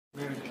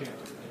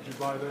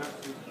by that?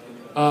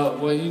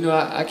 Well, you know,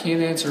 I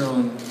can't answer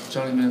on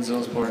Johnny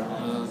Manziel's part.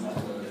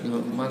 You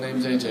know, my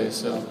name's AJ,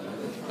 so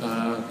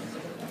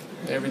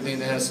everything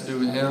that has to do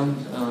with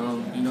him,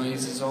 you know,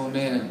 he's his own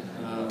man.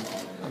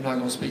 I'm not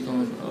going to speak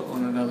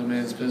on another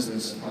man's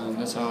business.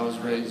 That's how I was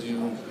raised. You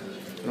know,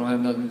 it don't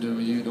have nothing to do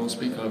with you. Don't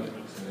speak of it.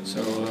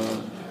 So,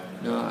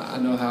 you know, I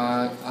know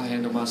how I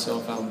handle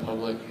myself out in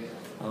public,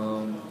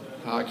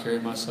 how I carry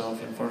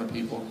myself in front of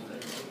people,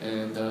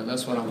 and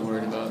that's what I'm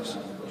worried about. Is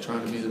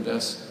trying to be the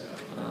best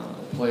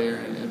player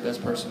and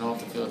best person off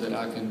the field that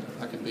I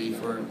can be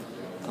for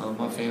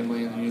my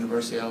family and the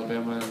University of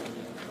Alabama.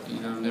 You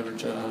know, never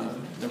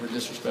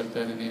disrespect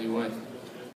that in any way.